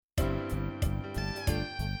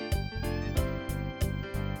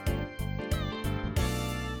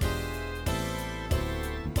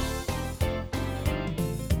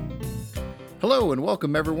Hello and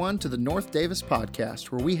welcome everyone to the North Davis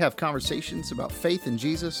Podcast, where we have conversations about faith in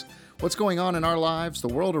Jesus, what's going on in our lives, the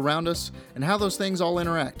world around us, and how those things all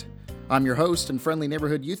interact. I'm your host and friendly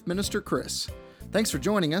neighborhood youth minister, Chris. Thanks for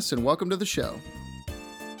joining us and welcome to the show.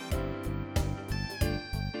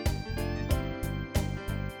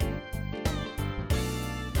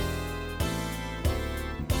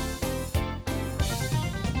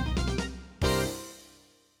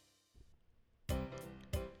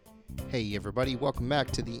 Hey everybody, welcome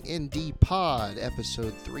back to the ND Pod,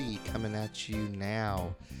 episode 3, coming at you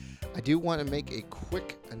now. I do want to make a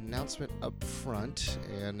quick announcement up front,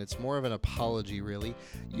 and it's more of an apology really.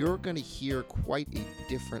 You're going to hear quite a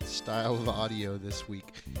different style of audio this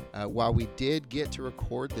week. While we did get to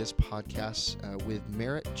record this podcast with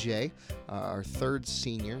Merritt J., our third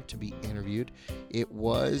senior to be interviewed, it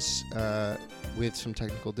was with some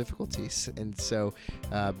technical difficulties, and so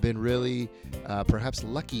been really perhaps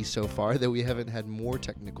lucky so far that we haven't had more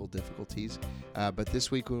technical difficulties. But this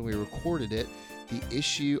week when we recorded it, the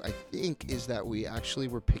issue, I think, is that we actually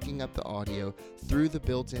were picking up the audio through the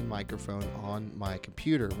built-in microphone on my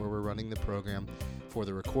computer where we're running the program for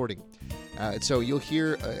the recording. So you'll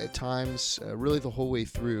hear at times, really the whole way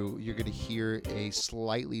through, you're going to hear a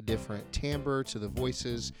slightly different timbre to the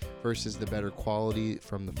voices versus the better quality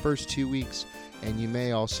from the first 2 weeks. And you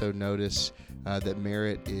may also notice that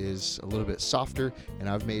Merritt is a little bit softer, and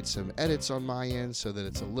I've made some edits on my end so that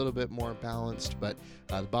it's a little bit more balanced. But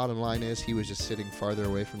the bottom line is he was just sitting farther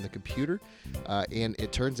away from the computer. And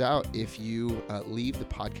it turns out if you leave the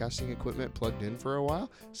podcasting equipment plugged in for a while,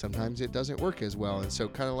 sometimes it doesn't work as well. And so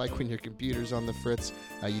kind of like when your computer's on the fritz,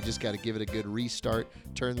 you just got to give it a good restart,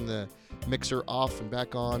 turn the mixer off and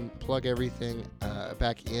back on, plug everything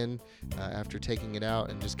back in after taking it out,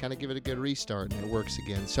 and just kind of give it a good restart and it works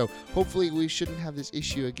again. So hopefully we shouldn't have this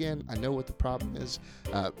issue again. I know what the problem is,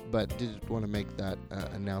 but did want to make that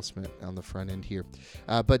announcement on the front end here.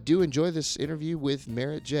 But do enjoy this interview with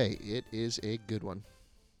Merritt J. It is a good one.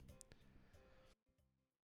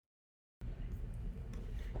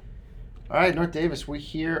 All right, North Davis, we're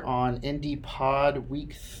here on ND Pod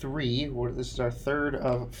Week 3. This is our third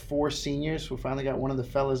of 4 seniors. We finally got one of the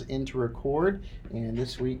fellas in to record, and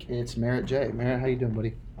this week it's Merritt J. Merritt, how you doing,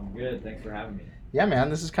 buddy? I'm good. Thanks for having me. Yeah, man,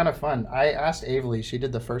 this is kind of fun. I asked Avery, she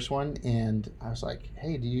did the first one, and I was like,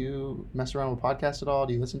 hey, do you mess around with podcasts at all?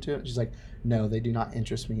 Do you listen to it? She's like, no, they do not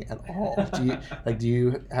interest me at all. Do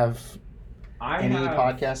you have any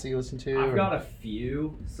podcasts that you listen to? I've got a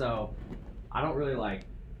few, so I don't really like.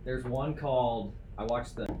 There's one called, I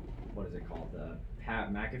watched the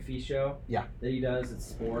Pat McAfee show. Yeah. That he does, it's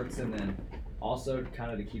sports, and then also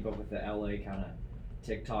kind of to keep up with the LA kind of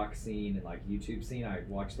TikTok scene and like YouTube scene, I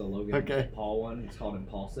watched the Logan Paul one. It's called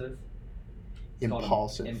Impulsive.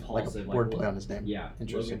 Impulsive. Like a wordplay on his name. Yeah.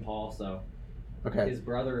 Interesting. Logan Paul, so. Okay. His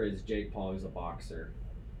brother is Jake Paul, who's a boxer.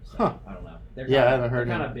 So, huh. I don't know. I haven't heard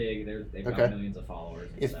they're him. Kind of big. They've got millions of followers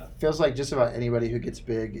and stuff. It feels like just about anybody who gets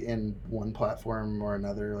big in one platform or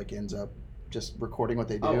another like ends up just recording what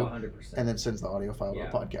they do. 100%. And then sends the audio file to a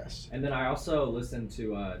podcast. And then I also listen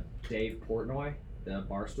to Dave Portnoy, the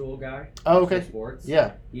Barstool guy. Oh, okay. Sports.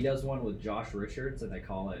 Yeah. He does one with Josh Richards, and they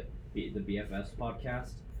call it the BFFs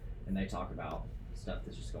podcast, and they talk about stuff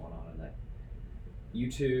that's just going on in that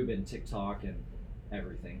YouTube and TikTok and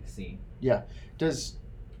everything scene. Yeah.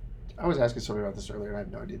 I was asking somebody about this earlier, and I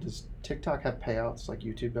have no idea. Does TikTok have payouts like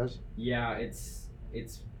YouTube does? Yeah, it's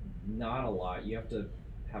not a lot. You have to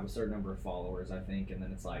have a certain number of followers, I think, and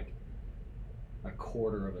then it's like a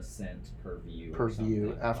quarter of a cent per view. Per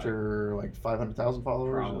view after like 500,000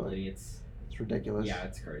 followers? Probably. It's ridiculous. Yeah,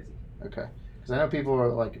 it's crazy. Okay. Because I know people are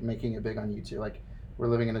like making it big on YouTube. Like we're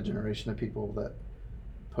living in a generation of people that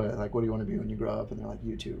put like, what do you want to be when you grow up? And they're like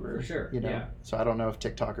YouTuber. For sure. You know? Yeah. So I don't know if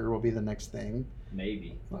TikToker will be the next thing.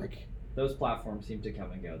 Maybe. Like those platforms seem to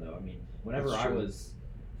come and go though. I mean, whenever I was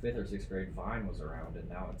 5th or 6th grade, Vine was around, and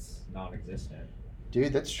now it's non-existent.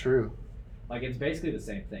 Dude, that's true. Like it's basically the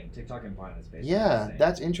same thing. TikTok and Vine is basically the same.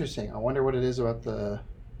 That's interesting. I wonder what it is about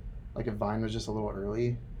like if Vine was just a little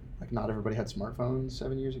early. Like not everybody had smartphones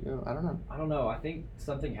 7 years ago. I don't know. I think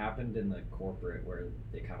something happened in the corporate where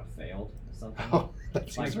they kind of failed. Something. Oh,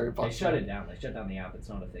 that seems very possible. They shut it down. They shut down the app. It's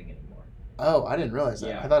not a thing anymore. Oh, I didn't realize that.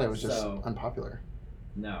 Yeah, I thought it was just unpopular.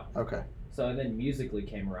 No. Okay. So and then Musical.ly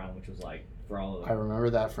came around, which was like for all of them. I remember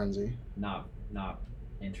that frenzy. Not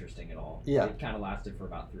interesting at all. Yeah. It kind of lasted for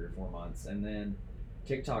about 3 or 4 months, and then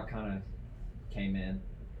TikTok kind of came in.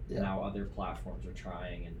 Yeah. And now other platforms are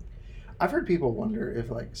trying, and I've heard people wonder if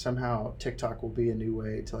like somehow TikTok will be a new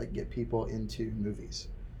way to like get people into movies.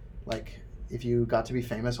 Like if you got to be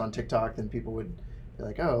famous on TikTok, then people would be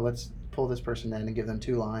like, oh, let's pull this person in and give them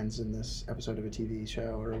 2 lines in this episode of a TV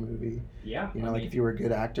show or a movie. Yeah. You know, I like mean, if you were a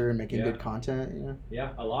good actor and making Yeah. good content, you know.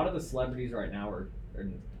 Yeah, a lot of the celebrities right now are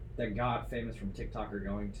that got famous from TikTok are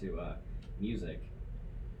going to music.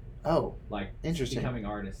 Oh, Like interesting. becoming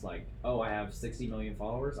artists. Like, oh, I have 60 million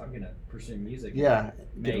followers. I'm gonna pursue music. Yeah,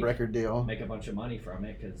 get a Make- record deal. Make a bunch of money from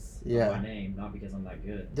it because Yeah. of my name, not because I'm that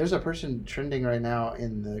good. There's a person trending right now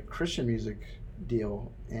in the Christian music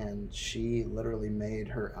deal, and she literally made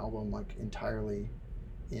her album like entirely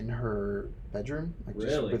in her bedroom, like just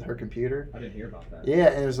Really? with her computer. I didn't hear about that.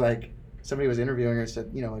 Yeah, and it was like somebody was interviewing her and said,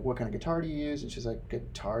 you know, like what kind of guitar do you use? And she's like,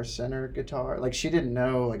 Guitar Center guitar. Like she didn't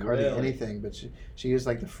know like hardly Really? anything, but she used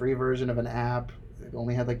like the free version of an app. It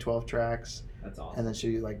only had like 12 tracks, That's awesome. and then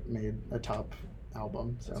she like made a top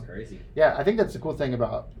album. So That's crazy. yeah, I think that's the cool thing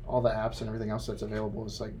about all the apps and everything else that's available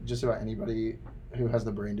is like just about anybody who has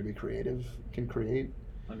the brain to be creative can create.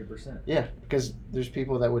 100%. Yeah, because there's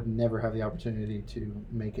people that would never have the opportunity to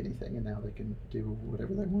make anything, and now they can do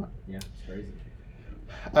whatever they want. Yeah, it's crazy.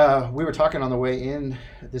 We were talking on the way in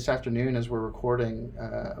this afternoon as we're recording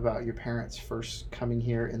about your parents first coming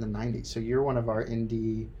here in the 90s. So you're one of our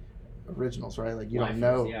indie originals, right? Like you don't Lifers,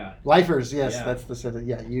 know. Yeah. Lifers, yes, Yeah. that's the set.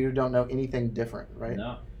 Yeah, you don't know anything different, right?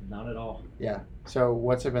 No, not at all. Yeah. So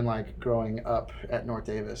what's it been like growing up at North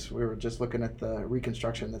Davis? We were just looking at the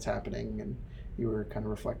reconstruction that's happening, and you were kind of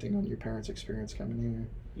reflecting on your parents' experience coming here.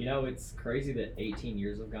 You know, it's crazy that 18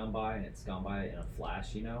 years have gone by and it's gone by in a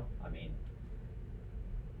flash, you know? I mean,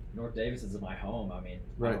 North Davis is my home. I mean, I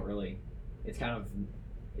Right. don't really, it's kind of,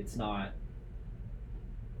 it's not,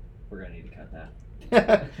 we're going to need to cut that.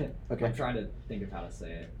 Okay. I'm trying to think of how to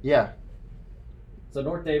say it. Yeah. So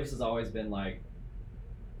North Davis has always been like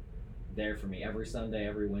there for me every Sunday,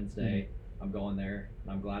 every Wednesday. I'm going there,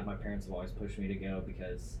 and I'm glad my parents have always pushed me to go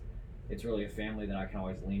because it's really a family that I can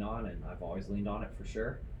always lean on, and I've always leaned on it for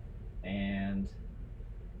sure. And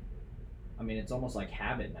I mean, it's almost like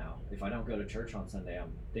habit now. If I don't go to church on Sunday,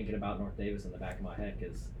 I'm thinking about North Davis in the back of my head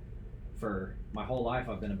because for my whole life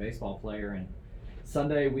I've been a baseball player, and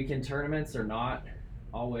Sunday weekend tournaments are not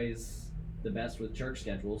always the best with church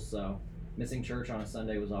schedules. So missing church on a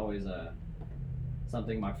Sunday was always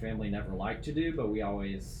something my family never liked to do, but we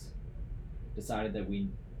always decided that we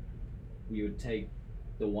would take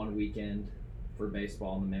the one weekend for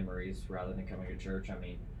baseball and the memories rather than coming to church. I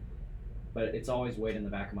mean, but it's always weighed in the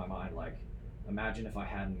back of my mind, like, imagine if I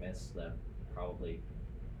hadn't missed the probably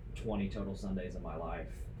 20 total Sundays of my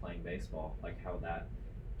life playing baseball. Like, how would that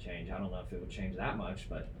change? I don't know if it would change that much,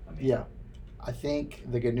 but I mean, Yeah. I think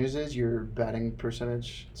the good news is your batting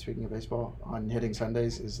percentage, speaking of baseball, on hitting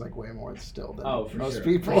Sundays is like way more still than oh, for most sure.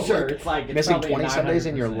 people. For sure. Like, It's like it's missing probably 20 Sundays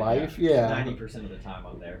in your 900%, life? Yeah. 90% of the time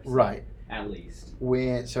I'm there. So, right. At least.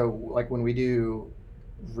 When we do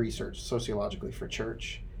research sociologically for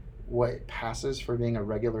church, what passes for being a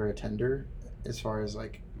regular attender as far as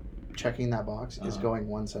like checking that box is Uh-huh. going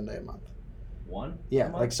one Sunday a month. One? Yeah, a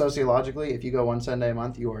month? like sociologically, if you go one Sunday a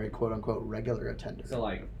month, you are a quote unquote regular attender. So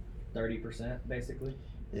like 30% basically?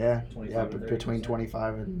 Yeah, 25 to between 30%.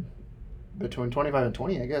 25 and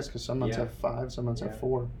 20, I guess, because some months Yeah. have 5, some months Yeah. have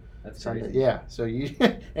 4 That's Sunday. crazy. Yeah, so you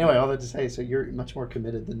anyway, all that to say, so you're much more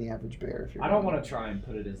committed than the average bear. If you're I don't going. want to try and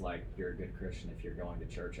put it as like you're a good Christian if you're going to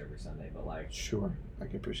church every Sunday, but like Sure, I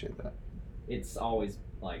can appreciate that. it's always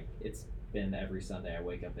like it's been every Sunday I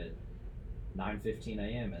wake up at 9:15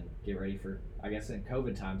 a.m. and get ready for, I guess in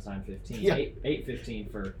COVID times 9:15, Yeah. 8:15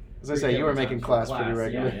 for. As I say, you were making class pretty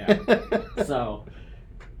regularly. Yeah. So,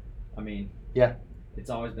 I mean, Yeah.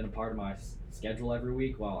 it's always been a part of my schedule every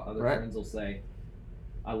week. While other Right. friends will say,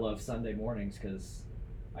 "I love Sunday mornings because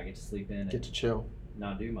I get to sleep in Get and to chill.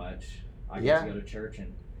 not do much. I get Yeah. to go to church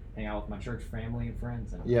and hang out with my church family and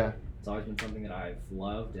friends, and Yeah, it's always been something that I've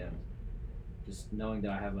loved, and just knowing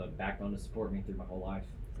that I have a backbone to support me through my whole life."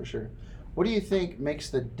 for sure. What do you think makes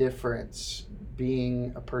the difference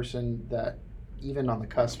being a person that, even on the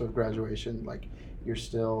cusp of graduation, like you're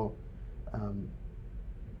still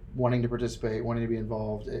wanting to participate, wanting to be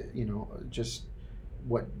involved? Just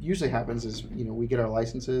what usually happens is, we get our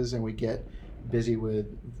licenses and we get busy with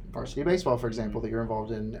varsity baseball, for example, that you're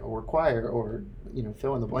involved in, or choir, or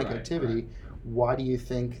fill in the blank Right, activity. right. Why do you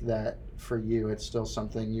think that for you it's still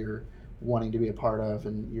something you're wanting to be a part of,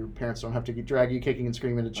 and your parents don't have to drag you kicking and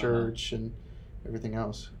screaming to church and everything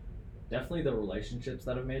else? Definitely the relationships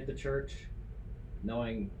that I've made at the church,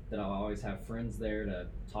 knowing that I'll always have friends there to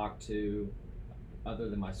talk to other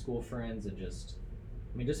than my school friends, and just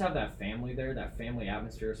have that family there. That family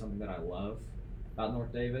atmosphere is something that I love about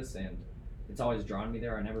North Davis, and it's always drawn me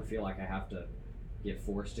there. I never feel like I have to get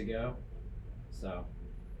forced to go. So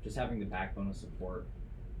just having the backbone of support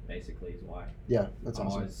basically is why Yeah, that's I'm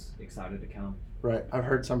awesome. always excited to come. Right. I've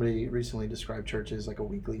heard somebody recently describe church as like a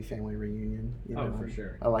weekly family reunion. You know, Oh, for and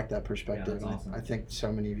sure. I like that perspective. that's and awesome. I think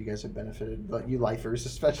so many of you guys have benefited, like you lifers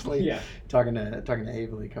especially. Yeah. Talking to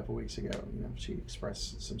Aveley a couple weeks ago, you know, she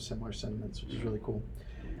expressed some similar sentiments, which is really cool.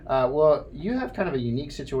 Well, you have kind of a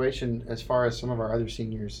unique situation as far as some of our other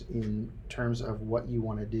seniors in terms of what you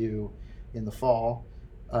want to do in the fall.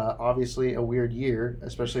 Obviously, a weird year,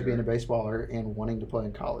 especially being a baseballer and wanting to play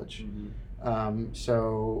in college.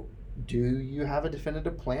 So, do you have a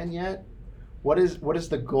definitive plan yet? What is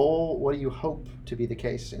the goal? What do you hope to be the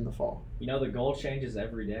case in the fall? You know, the goal changes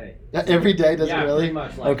every day. Every day, does it Yeah, really? pretty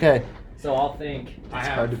much. Like, Okay. So I'll think I It's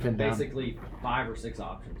have hard to pin down. basically 5 or 6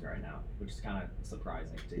 options right now, which is kind of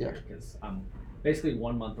surprising to Yeah. hear because I'm basically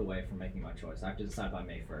 1 month away from making my choice. I have to decide by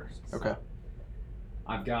May 1st. So Okay.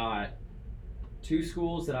 I've got 2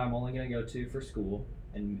 schools that I'm only going to go to for school,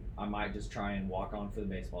 and I might just try and walk on for the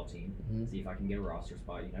baseball team, Mhm. see if I can get a roster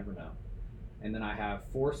spot. You never know. And then I have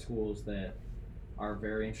 4 schools that are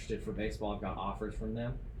very interested for baseball. I've got offers from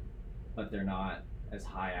them, but they're not as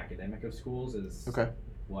high academic of schools as Okay.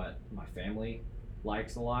 what my family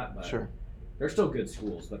likes a lot. But Sure. they're still good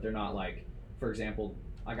schools, but they're not like, for example,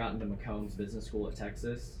 I got into McCombs Business School at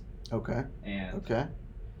Texas, Okay. and Okay.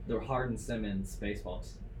 the Hardin-Simmons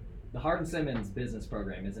the Hardin-Simmons business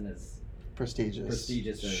program isn't as Prestigious.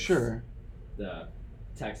 as Sure. the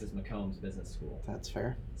Texas McCombs Business School. That's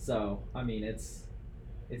fair. So, I mean, it's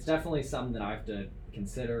definitely something that I have to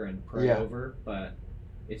consider and pray Yeah. over, but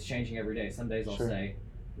it's changing every day. Some days I'll Sure. say,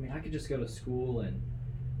 I mean, I could just go to school and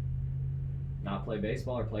not play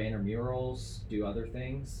baseball or play intramurals, do other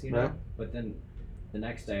things, you know? Right. But then the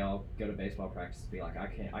next day I'll go to baseball practice and be like, I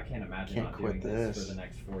can't imagine Can't not doing quit this this. for the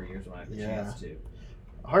next 4 years when I have the Yeah. chance to.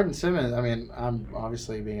 Hardin-Simmons, I mean, I'm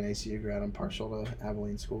obviously being an ACU grad, I'm partial to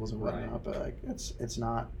Abilene schools and Right. whatnot, but like it's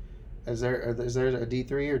not. Is there a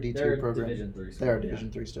D3 or D2 They're program? Division III school. They are yeah.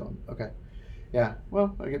 Division III still. Okay. Yeah. Well,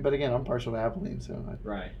 but again, I'm partial to Abilene, so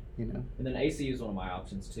Right. you know. And then ACU is one of my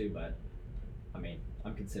options too, but I mean,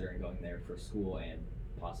 I'm considering going there for school and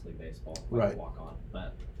possibly baseball. Right. Walk on.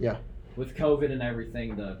 But Yeah. with COVID and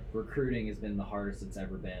everything, the recruiting has been the hardest it's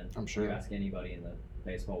ever been. I'm sure. You ask anybody in the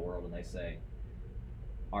baseball world and they say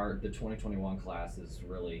the 2021 class is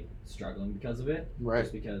really struggling because of it. Right.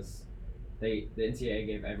 Just because the NCAA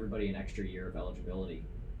gave everybody an extra year of eligibility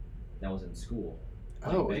that was in school.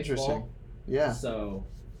 playing Oh, baseball. interesting. Yeah. So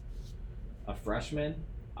a freshman,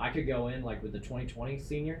 I could go in like with the 2020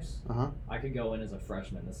 seniors. Uh-huh. I could go in as a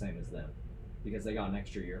freshman, the same as them, because they got an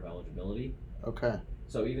extra year of eligibility. Okay.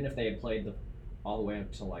 So even if they had played all the way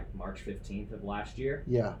up to like March 15th of last year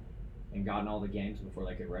Yeah. and gotten all the games before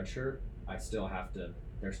they could redshirt, I still have to.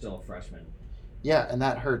 They're still a freshman. Yeah, and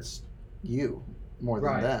that hurts you more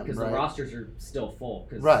than them, Because right? the rosters are still full.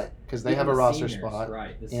 Right, because they even have a the roster seniors, spot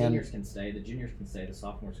Right. The and- seniors can stay. The juniors can stay. The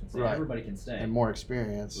sophomores can stay. Right. Everybody can stay. and more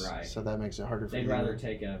experience. Right. So that makes it harder for They'd you. rather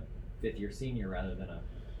take a fifth-year senior rather than a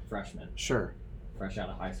freshman, Sure. fresh out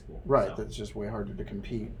of high school. Right. So, That's just way harder to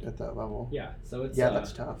compete at that level. yeah. So it's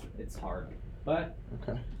That's tough. It's hard, but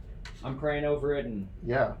Okay. I'm praying over it, and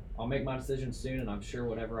Yeah. I'll make my decision soon. And I'm sure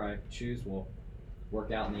whatever I choose will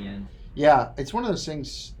work out in the end. Yeah, it's one of those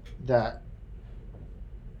things that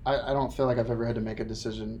I don't feel like I've ever had to make a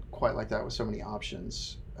decision quite like that with so many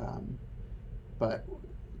options. But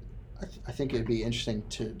I think it'd be interesting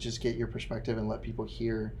to just get your perspective and let people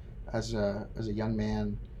hear as a young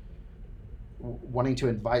man wanting to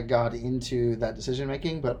invite God into that decision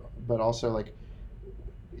making, but also like,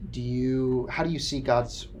 how do you see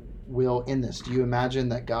God's will in this? Do you imagine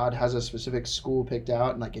that God has a specific school picked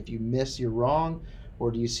out, and like if you miss, you're wrong? Or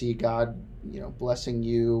do you see God, blessing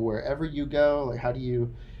you wherever you go? Like, how do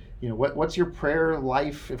you, what's your prayer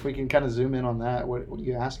life? If we can kind of zoom in on that, what are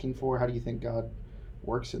you asking for? How do you think God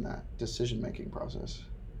works in that decision-making process?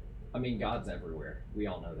 I mean, God's everywhere. We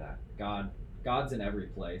all know that. God's in every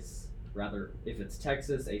place. Rather, if it's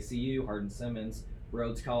Texas, ACU, Hardin-Simmons,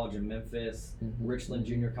 Rhodes College in Memphis, Mm-hmm. Richland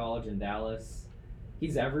Junior College in Dallas,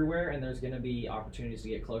 He's everywhere, and there's going to be opportunities to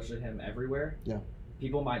get closer to Him everywhere. Yeah.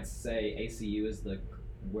 People might say ACU is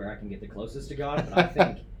where I can get the closest to God, but I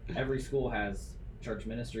think every school has church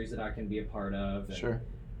ministries that I can be a part of, and Sure.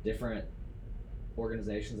 different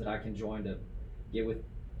organizations that I can join to get with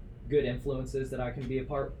good influences that I can be a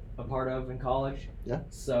part of in college. Yeah.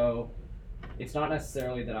 So it's not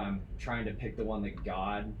necessarily that I'm trying to pick the one that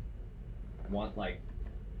God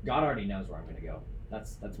God already knows where I'm going to go.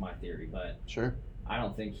 That's my theory, but Sure. I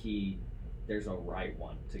don't think there's a right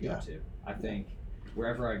one to go Yeah. to. I think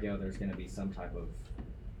wherever I go, there's going to be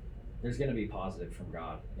there's going to be positive from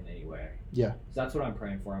God in any way. Yeah. So that's what I'm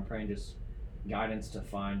praying for. I'm praying just guidance to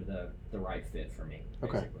find the right fit for me.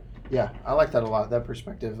 Okay. Basically. Yeah, I like that a lot. That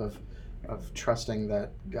perspective of trusting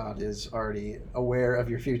that God is already aware of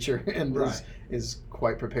your future and Right. is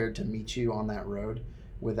quite prepared to meet you on that road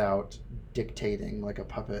without dictating like a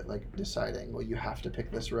puppet, like deciding, well, you have to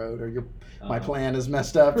pick this road or my plan is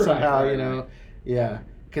messed up Right, somehow, right, you know? right. Yeah,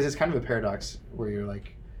 because it's kind of a paradox where you're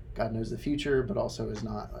like, God knows the future, but also is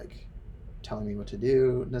not like telling me what to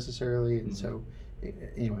do necessarily. And so,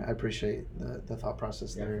 anyway, I appreciate the thought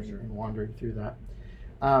process Yeah, there for sure. and wandering through that.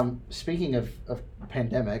 Speaking of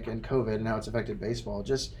pandemic and COVID and how it's affected baseball,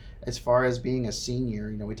 just as far as being a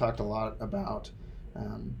senior, we talked a lot about,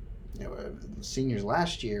 seniors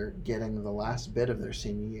last year getting the last bit of their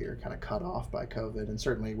senior year kind of cut off by COVID. And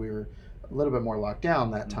certainly we were a little bit more locked down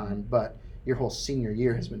that time, but your whole senior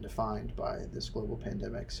year has been defined by this global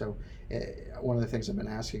pandemic. So one of the things I've been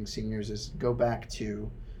asking seniors is go back to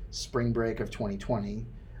spring break of 2020,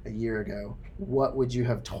 a year ago. What would you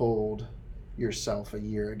have told yourself a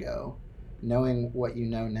year ago, knowing what you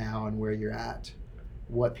know now and where you're at?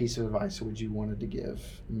 What piece of advice would you wanted to give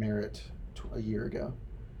Merritt a year ago?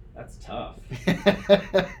 That's tough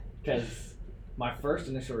because my first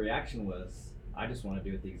initial reaction was I just want to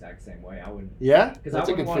do it the exact same way. I wouldn't. Yeah, Because that's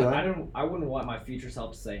a good feeling. I wouldn't want my future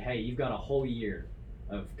self to say, "Hey, you've got a whole year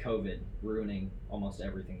of COVID ruining almost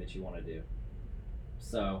everything that you want to do."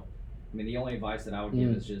 So, I mean, the only advice that I would give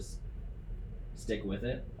is just stick with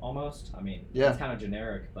it. Almost. I mean, it's kind of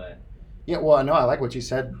generic, but yeah. Well, no, I like what you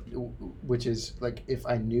said, which is like if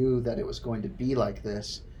I knew that it was going to be like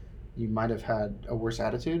this, you might have had a worse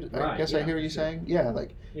attitude. Right, I guess I hear you saying. Yeah,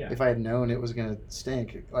 like if I had known it was going to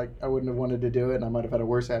stink, like I wouldn't have wanted to do it, and I might have had a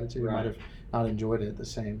worse attitude. Right. Might have not enjoyed it the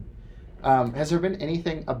same. Has there been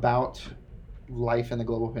anything about life in the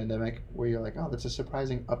global pandemic where you're like, oh, that's a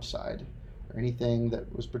surprising upside, or anything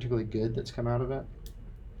that was particularly good that's come out of it?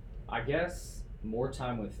 I guess more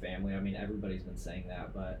time with family. I mean, everybody's been saying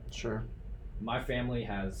that, but Sure. my family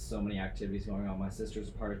has so many activities going on. My sister's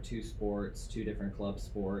a part of 2 sports, 2 different club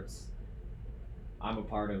sports. I'm a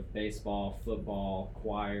part of baseball, football,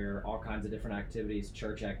 choir, all kinds of different activities,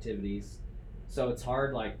 church activities. So it's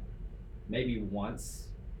hard, like maybe once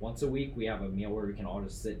a week we have a meal where we can all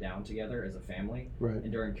just sit down together as a family. Right.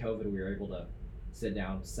 And during COVID we were able to sit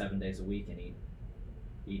down 7 days a week and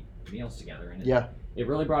eat meals together. And it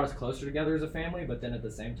really brought us closer together as a family, but then at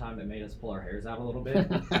the same time it made us pull our hairs out a little bit.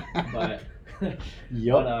 But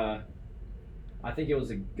I think it was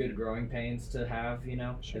a good growing pains to have,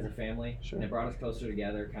 as a family. Sure. And it brought us closer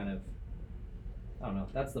together, kind of. I don't know.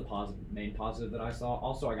 That's the main positive that I saw.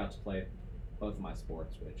 Also, I got to play both of my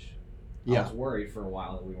sports, which I was worried for a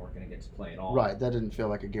while that we weren't going to get to play at all. Right. That didn't feel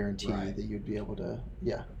like a guarantee that you'd be able to.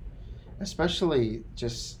 Yeah. Especially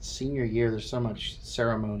just senior year, there's so much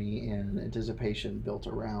ceremony and anticipation built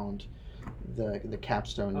around the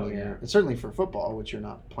capstone year. Yeah. And certainly for football, which you're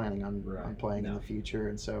not planning on playing in No. the future.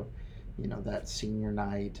 And so, that senior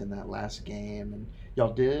night and that last game. And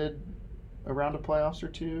y'all did a round of playoffs or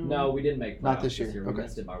two? No, we didn't make playoffs Not this year. We Okay.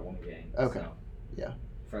 missed it by 1 game. Okay. So Yeah.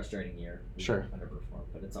 frustrating year. We Sure. Underperformed,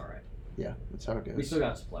 but it's all right. Yeah, that's how it goes. We still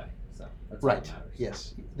got to play, so that's all Right. that matters.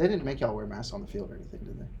 Yes. They didn't make y'all wear masks on the field or anything,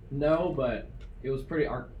 did they? No, but it was pretty.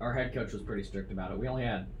 Our head coach was pretty strict about it. We only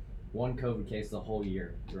had 1 COVID case the whole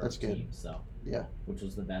year through That's our good. team, so Yeah. which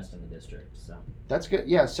was the best in the district. So That's good.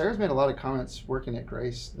 Yeah, Sarah's made a lot of comments working at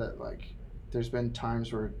Grace that like there's been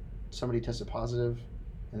times where somebody tested positive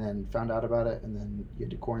and then found out about it and then you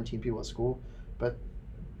had to quarantine people at school. But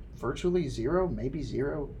virtually zero, maybe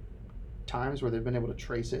 0 times where they've been able to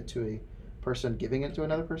trace it to a person giving it to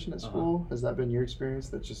another person at school. Has that been your experience?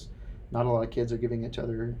 That's just not a lot of kids are giving it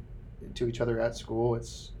to each other at school.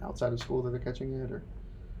 It's outside of school that they're catching it, or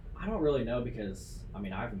I don't really know because I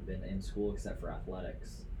haven't been in school except for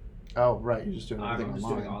athletics. oh right, you're just doing everything I'm just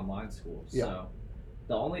online. doing online school. Yeah. So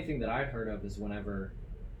the only thing that I'd heard of is whenever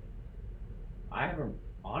I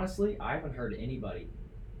haven't heard anybody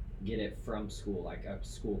get it from school, like a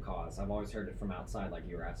school cause. I've always heard it from outside, like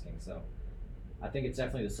you were asking. So I think it's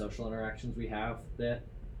definitely the social interactions we have that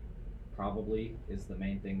probably is the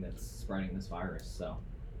main thing that's spreading this virus. So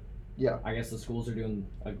Yeah. I guess the schools are doing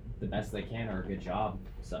the best they can or a good job.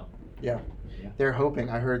 So They're hoping.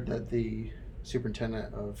 I heard that the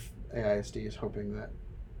superintendent of AISD is hoping that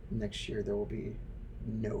next year there will be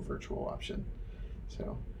no virtual option.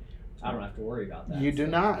 So I don't have to worry about that. you do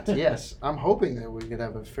so. not. Yes, I'm hoping that we could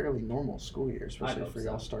have a fairly normal school year, especially hope for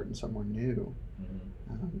y'all so. starting somewhere new.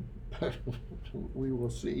 Mhm. But we will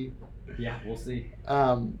see. Yeah, we'll see.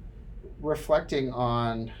 Reflecting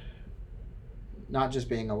on not just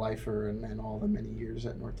being a lifer and all the many years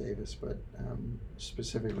at North Davis, but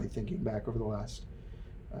specifically thinking back over the last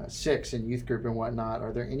 6 in youth group and whatnot,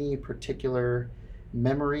 are there any particular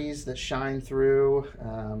memories that shine through?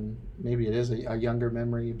 Maybe it is a younger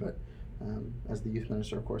memory, but as the youth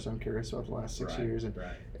minister, of course, I'm curious about the last 6 years. And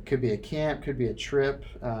it could be a camp, could be a trip.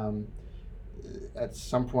 At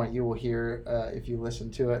some point, you will hear, if you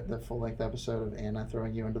listen to it, the full-length episode of Anna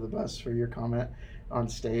throwing you under the bus for your comment on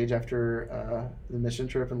stage after the mission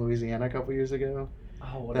trip in Louisiana a couple years ago.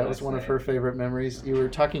 Oh, that was one of her favorite memories. You were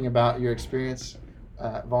talking about your experience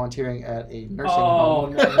volunteering at a nursing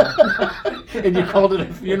home. No. And you called it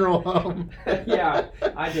a funeral home. Yeah,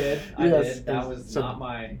 I did. Yes. That was not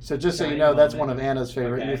my. So just so you shining know, that's moment. one of Anna's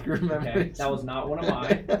favorite Okay, youth group memories. Okay. That was not one of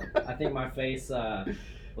mine. I think my face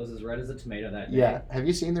was as red as a tomato that day. Yeah. Have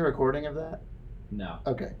you seen the recording of that? No.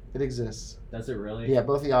 Okay. It exists. Does it really? Yeah,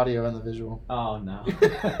 both the audio and the visual. Oh, no.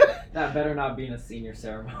 That better not be in a senior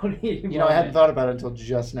ceremony. You know, I hadn't thought about it until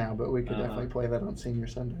just now, but we could Uh-huh. definitely play that on Senior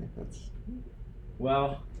Sunday. That's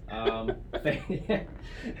Well,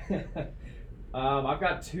 I've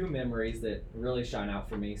got 2 memories that really shine out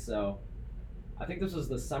for me. So I think this was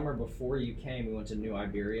the summer before you came. We went to New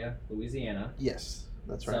Iberia, Louisiana. yes,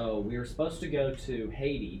 that's right. So we were supposed to go to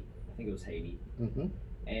Haiti. I think it was Haiti. Mm-hmm.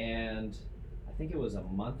 And I think it was a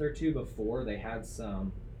month or 2 before they had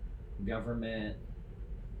some government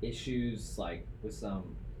issues, like with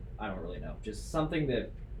some, I don't really know, just something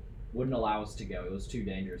that wouldn't allow us to go. It was too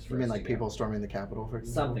dangerous for You mean us like to go. people storming the Capitol, for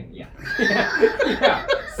example? Something, yeah. Yeah,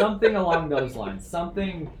 something along those lines.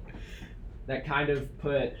 Something that kind of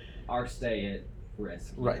put our stay at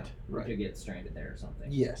risk. you Right, know. right. We could get stranded there or something.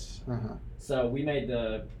 Yes. Uh-huh. So we made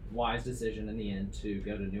the wise decision in the end to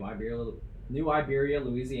go to New Iberia,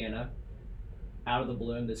 Louisiana. Out of the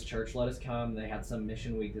blue, this church let us come. They had some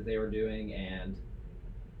mission week that they were doing, and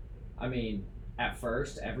I mean, at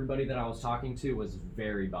first, everybody that I was talking to was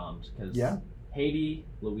very bummed because Yeah. Haiti,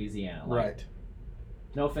 Louisiana, like, Right.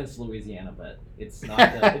 no offense to Louisiana, but it's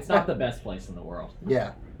not the best place in the world.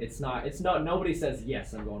 Yeah. It's not. Nobody says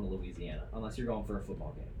yes, I'm going to Louisiana unless you're going for a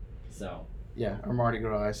football game. So Yeah. Or Mardi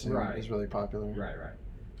Gras, I assume, Right. is really popular. right.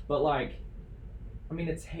 But like, I mean,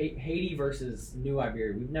 it's Haiti versus New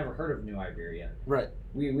Iberia. We've never heard of New Iberia. Right.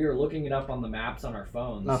 We were looking it up on the maps on our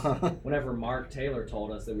phones Uh-huh. whenever Mark Taylor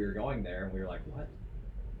told us that we were going there, and we were like, what?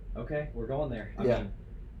 Okay, we're going there. I Yeah.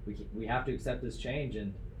 mean, we have to accept this change,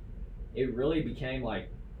 and it really became like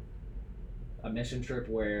a mission trip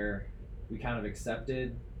where we kind of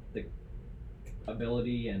accepted the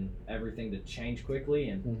ability and everything to change quickly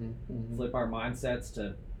and Mm-hmm. Mm-hmm. flip our mindsets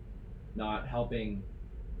to not helping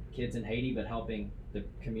kids in Haiti, but helping the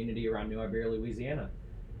community around New Iberia, Louisiana.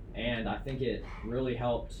 And I think it really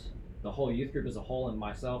helped the whole youth group as a whole and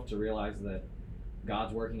myself to realize that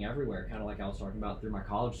God's working everywhere, kind of like I was talking about through my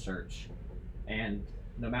college search. And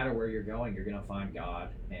no matter where you're going, you're going to find God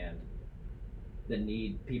and the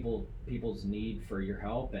need, people's need for your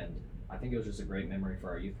help. And I think it was just a great memory for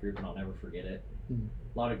our youth group, and I'll never forget it. Mhm.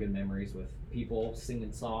 A lot of good memories with people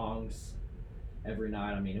singing songs every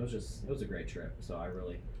night. I mean, it was a great trip. So I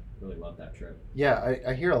really loved that trip. Yeah,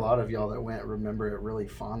 I hear a lot of y'all that went remember it really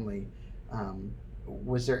fondly.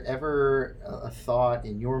 Was there ever a thought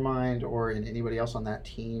in your mind or in anybody else on that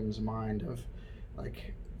team's mind of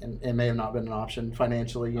like, and it may have not been an option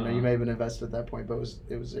financially, you know, you may have been invested at that point, but was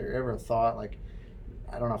there ever a thought like,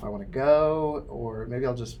 I don't know if I want to go, or maybe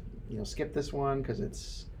I'll just, skip this one because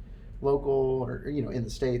it's local or, in the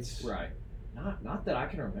States? Right. Not that I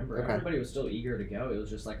can remember. Okay. Everybody was still eager to go. It was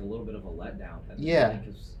just like a little bit of a letdown at the Yeah.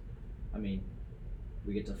 beginning because, I mean,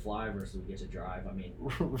 we get to fly versus we get to drive. I mean,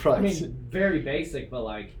 Right. I mean, very basic, but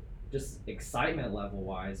like just excitement level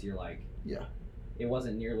wise, you're like, Yeah. it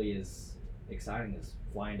wasn't nearly as exciting as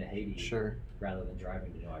flying to Haiti Sure. rather than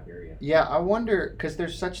driving to New Iberia. Yeah, I wonder, because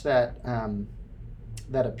there's such that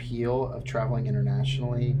that appeal of traveling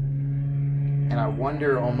internationally, and I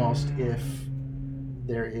wonder almost if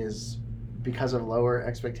there is, because of lower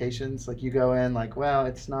expectations, like you go in like, well,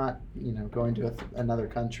 it's not, going to another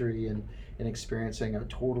country and experiencing a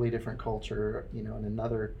totally different culture, in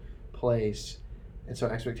another place, and so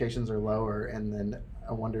expectations are lower, and then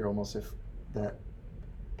I wonder almost if that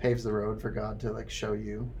paves the road for God to like show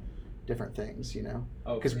you different things,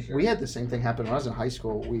 Oh, because for sure. we had the same thing happen when I was in high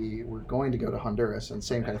school. We were going to go to Honduras, and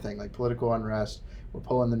same kind of thing, like political unrest. We're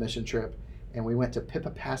pulling the mission trip, and we went to Pippa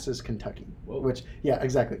Passes, Kentucky. Whoa. Which, yeah,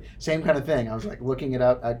 exactly, same kind of thing. I was like looking it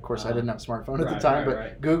up. Of course, I didn't have a smartphone at the Right, time, right, but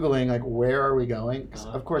right. Googling like where are we going? 'Cause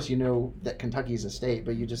Uh-huh. of course, you know that Kentucky's a state,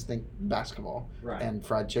 but you just think basketball Right. and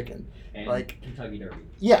fried chicken. And like- Kentucky Derby.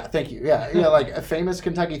 Yeah, thank you. Yeah, like famous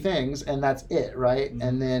Kentucky things, and that's it, right? Mhm.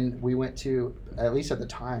 And then we went to, at least at the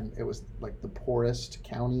time, it was like the poorest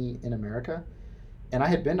county in America, and I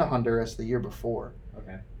had been to Honduras the year before,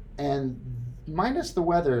 Okay. and minus the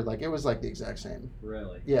weather, like it was like the exact same.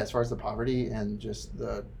 Really? Yeah, as far as the poverty and just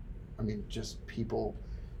just people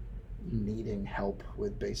needing help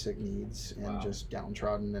with basic needs and Wow. just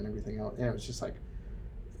downtrodden and everything else. And it was just like,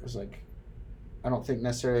 I don't think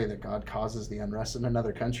necessarily that God causes the unrest in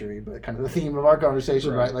another country, but kind of the theme of our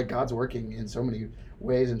conversation, right? Like God's working in so many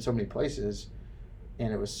ways in so many places.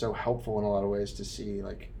 And it was so helpful in a lot of ways to see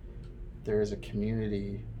like there is a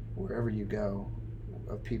community wherever you go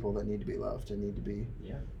of people that need to be loved and need to be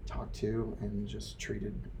Yeah. talked to and just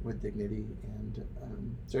treated with dignity. And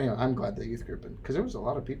so anyway, I'm glad the youth group, because there was a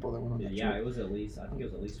lot of people that went on that Yeah, trip. it was at least, I think it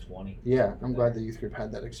was at least 20. Yeah, I'm glad the youth group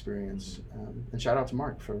had that experience. And shout out to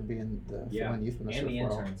Mark for being the Yeah, fill-in youth minister and the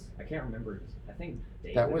for all. interns. I can't remember. I think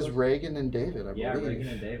David That was Reagan and David, I Yeah, believe. Reagan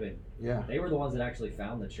and David. Yeah. They were the ones that actually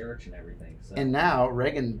found the church and everything. So. And now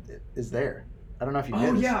Reagan is there. I don't know if you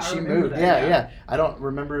Oh, did. yeah, I she remember moved. that, Yeah, yeah. yeah. I don't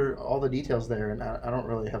remember all the details there, and I don't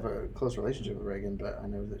really have a close relationship with Reagan, but I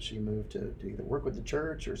know that she moved to either work with the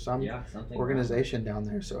church or some Yeah, something. organization down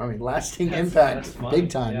there. So I mean, lasting That's impact, funny, big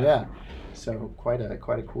time. yeah. Yeah. So quite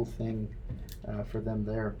a cool thing for them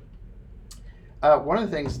there. One of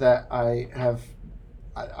the things that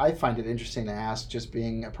I find it interesting to ask, just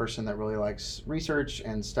being a person that really likes research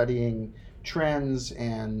and studying trends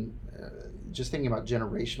and just thinking about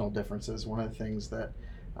generational differences. One of the things that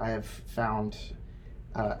I have found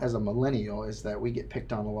as a millennial is that we get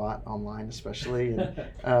picked on a lot online, especially.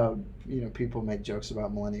 And, people make jokes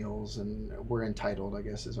about millennials, and we're entitled, I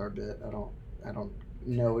guess, is our bit. I don't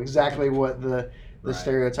know exactly what the Right.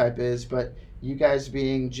 stereotype is, but you guys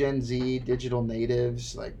being Gen Z, digital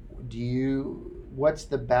natives, like, what's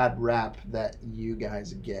the bad rap that you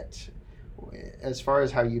guys get as far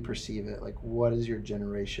as how you perceive it? Like, what is your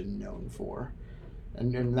generation known for?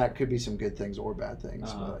 And that could be some good things or bad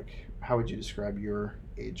things, but like, how would you describe your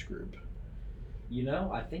age group?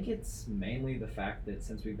 I think it's mainly the fact that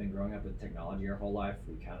since we've been growing up with technology our whole life,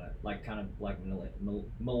 we kind of like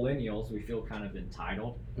millennials, we feel kind of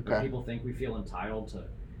entitled. Okay. People think we feel entitled to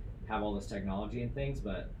have all this technology and things,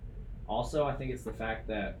 but also I think it's the fact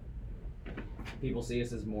that people see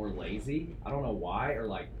us as more lazy. I don't know why, or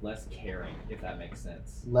like less caring, if that makes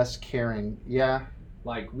sense. Less caring, yeah.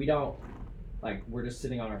 Like we're just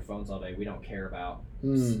sitting on our phones all day. We don't care about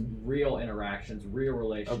real interactions, real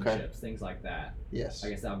relationships, things like that. Yes. I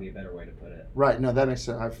guess that would be a better way to put it. Right. No, that makes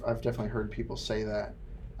sense. I've definitely heard people say that.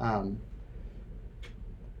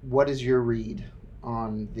 What is your read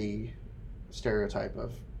on the stereotype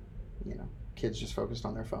of, kids just focused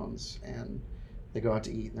on their phones and they go out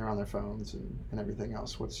to eat and they're on their phones and everything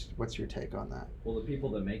else? What's your take on that? Well, the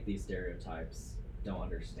people that make these stereotypes don't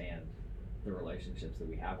understand the relationships that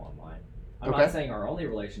we have online. I'm not saying our only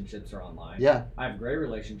relationships are online. Yeah. I have great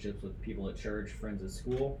relationships with people at church, friends at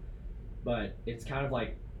school, but it's kind of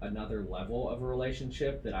like another level of a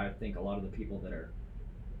relationship that I think a lot of the people that are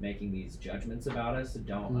making these judgments about us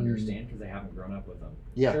don't understand because they haven't grown up with them.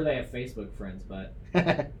 Yeah. Sure, they have Facebook friends, but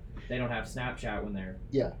they don't have Snapchat when they're...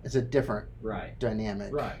 Yeah, it's a different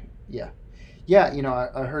dynamic. Right. Yeah. Yeah,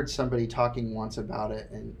 I heard somebody talking once about it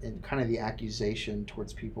and kind of the accusation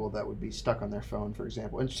towards people that would be stuck on their phone, for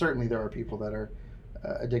example. And certainly there are people that are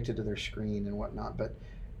addicted to their screen and whatnot, but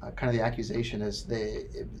kind of the accusation is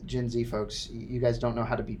Gen Z folks, you guys don't know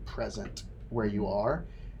how to be present where you are.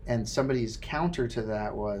 And somebody's counter to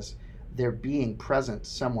that was they're being present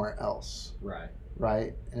somewhere else.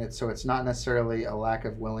 Right? And it's not necessarily a lack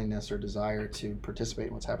of willingness or desire to participate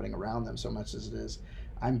in what's happening around them so much as it is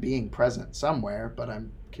I'm being present somewhere, but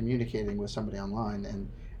I'm communicating with somebody online, and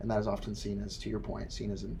that is often seen as, to your point,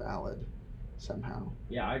 seen as invalid somehow.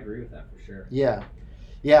 Yeah, I agree with that for sure. Yeah,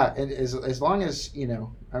 and as long as,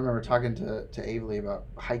 I remember talking to Avery about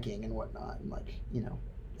hiking and whatnot, and like,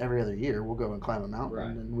 every other year we'll go and climb a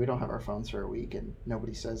mountain, and we don't have our phones for a week, and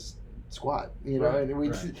nobody says squat, and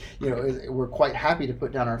we, we're quite happy to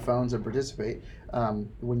put down our phones and participate.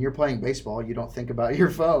 When you're playing baseball, you don't think about your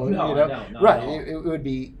phone. No, not right? At all. It would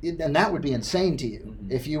be, and that would be insane to you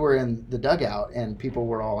if you were in the dugout and people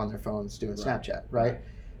were all on their phones doing Snapchat, right?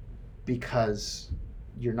 Because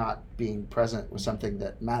you're not being present with something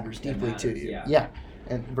that matters deeply to you. Yeah.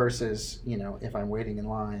 And versus, if I'm waiting in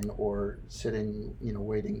line or sitting,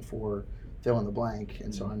 waiting for fill in the blank,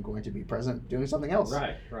 and so I'm going to be present doing something else.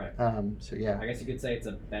 Right. So yeah. I guess you could say it's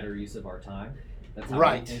a better use of our time. That's how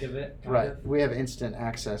Right. we think of it. Right. Of. We have instant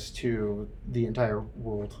access to the entire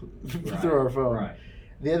world through our phone. Right.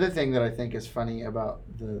 The other thing that I think is funny about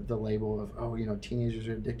the label of, teenagers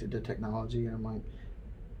are addicted to technology, and I'm like,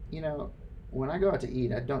 when I go out to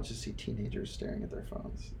eat, I don't just see teenagers staring at their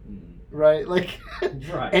phones, Mm. right? Like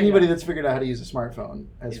Right, anybody yeah. that's figured out how to use a smartphone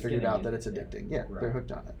has It's figured getting out that it, it's addicting. yeah. Yeah, Right. they're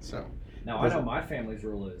hooked on it. So Now, I know my family's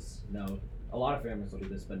rule is no. A lot of families will do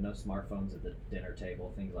this, but no smartphones at the dinner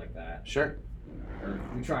table, things like that. sure, Or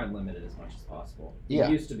we try and limit it as much as possible. Yeah.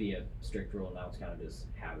 It used to be a strict rule, now it's kind of just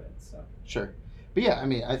habit. So sure. But yeah, I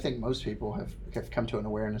mean, I think most people have come to an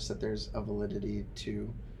awareness that there's a validity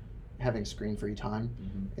to having screen-free time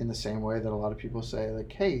in the same way that a lot of people say,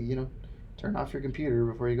 like, hey, turn off your computer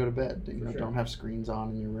before you go to bed. Sure. Don't have screens on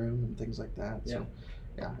in your room and things like that. Yeah. So,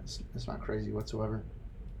 yeah, it's not crazy whatsoever.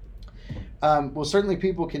 Well, certainly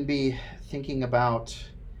people can be thinking about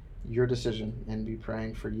your decision and be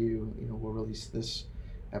praying for you. We'll release this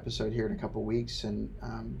episode here in a couple weeks, and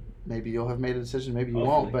maybe you'll have made a decision, maybe you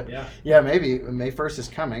won't. But yeah, maybe May 1st is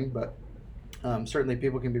coming, but certainly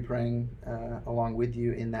people can be praying along with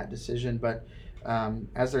you in that decision. But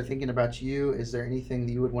as they're thinking about you, is there anything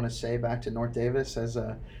that you would want to say back to North Davis as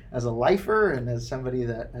a lifer and as somebody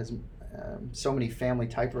that has so many family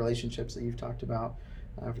type relationships that you've talked about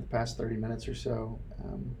for the past 30 minutes or so?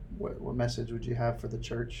 What message would you have for the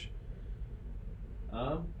church?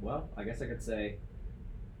 Well, I guess I could say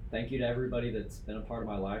thank you to everybody that's been a part of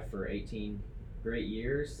my life for 18 great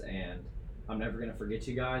years, and I'm never going to forget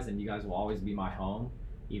you guys, and you guys will always be my home,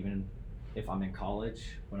 even if I'm in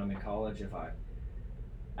college, when I'm in college,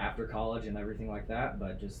 after college and everything like that.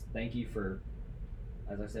 But just thank you for,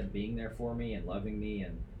 as I said, being there for me and loving me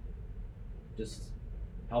and just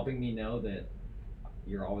helping me know that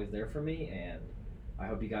you're always there for me. And I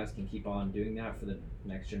hope you guys can keep on doing that for the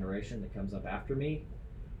next generation that comes up after me,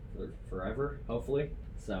 forever, hopefully.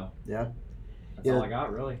 So yeah, that's all I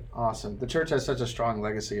got, really. Awesome. The church has such a strong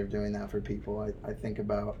legacy of doing that for people. I think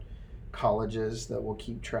about colleges that will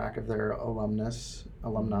keep track of their alumnuses.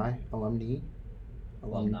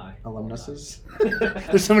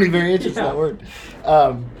 There's so many variations of that word.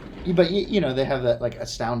 But they have that like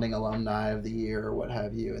astounding alumni of the year or what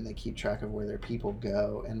have you, and they keep track of where their people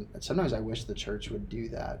go. And sometimes I wish the church would do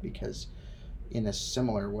that, because in a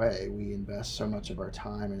similar way, we invest so much of our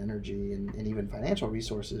time and energy and even financial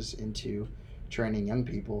resources into training young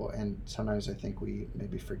people, and sometimes I think we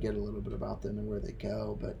maybe forget a little bit about them and where they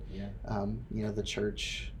go. But the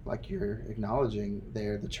church, like you're acknowledging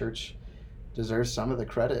there, the church deserves some of the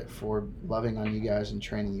credit for loving on you guys and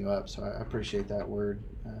training you up. So I appreciate that word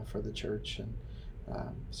for the church, and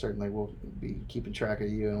certainly we'll be keeping track of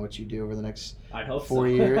you and what you do over the next 4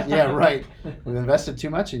 years. Yeah, right. We've invested too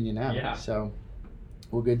much in you now. Yeah. So,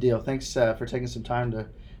 well, good deal. Thanks for taking some time to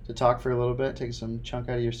talk for a little bit, taking some chunk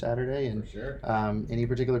out of your Saturday. And for sure. Any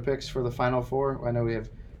particular picks for the Final Four? I know we have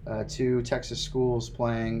 2 Texas schools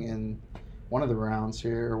playing in one of the rounds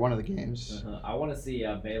here, or one of the games. I want to see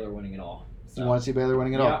Baylor winning it all. So. You want to see Baylor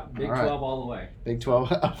winning it all? Yeah, Big 12 all the way. Big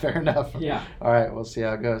 12, fair enough. Yeah. All right, we'll see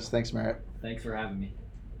how it goes. Thanks, Merritt. Thanks for having me.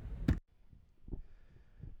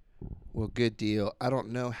 Well, good deal. I don't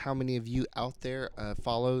know how many of you out there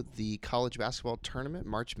follow the college basketball tournament,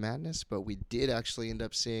 March Madness, but we did actually end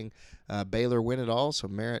up seeing Baylor win it all, so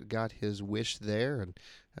Merritt got his wish there, and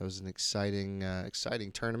that was an exciting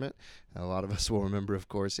tournament. A lot of us will remember, of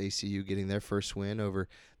course, ACU getting their first win over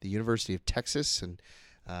the University of Texas, and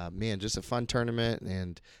just a fun tournament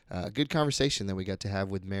and a good conversation that we got to have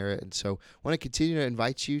with Merritt. And so I want to continue to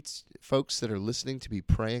invite you, folks that are listening, to be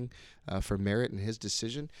praying for Merritt and his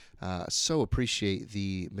decision. So appreciate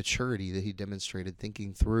the maturity that he demonstrated,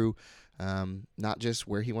 thinking through not just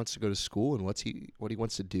where he wants to go to school and what he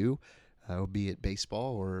wants to do, be it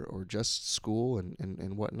baseball or just school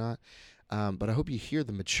and whatnot. But I hope you hear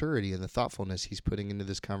the maturity and the thoughtfulness he's putting into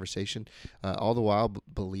this conversation, all the while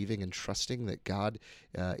believing and trusting that God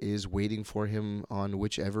is waiting for him on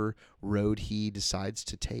whichever road he decides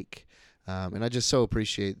to take. And I just so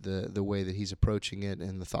appreciate the way that he's approaching it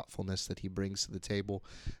and the thoughtfulness that he brings to the table.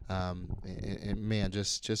 And man,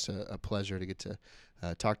 just a pleasure to get to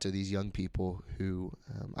talk to these young people who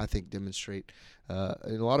I think demonstrate in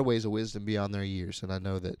a lot of ways a wisdom beyond their years. And I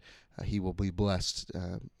know that he will be blessed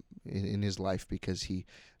in his life because he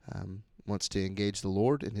wants to engage the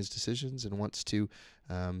Lord in his decisions and wants to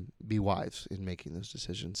be wise in making those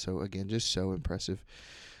decisions. So again, just so impressive.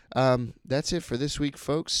 That's it for this week,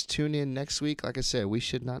 folks. Tune in next week. Like I said, we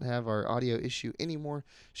should not have our audio issue anymore.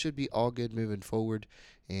 Should be all good moving forward.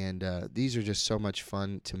 And these are just so much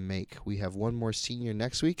fun to make. We have one more senior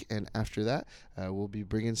next week, and after that, we'll be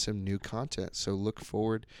bringing some new content. So look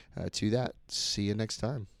forward to that. See you next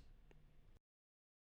time.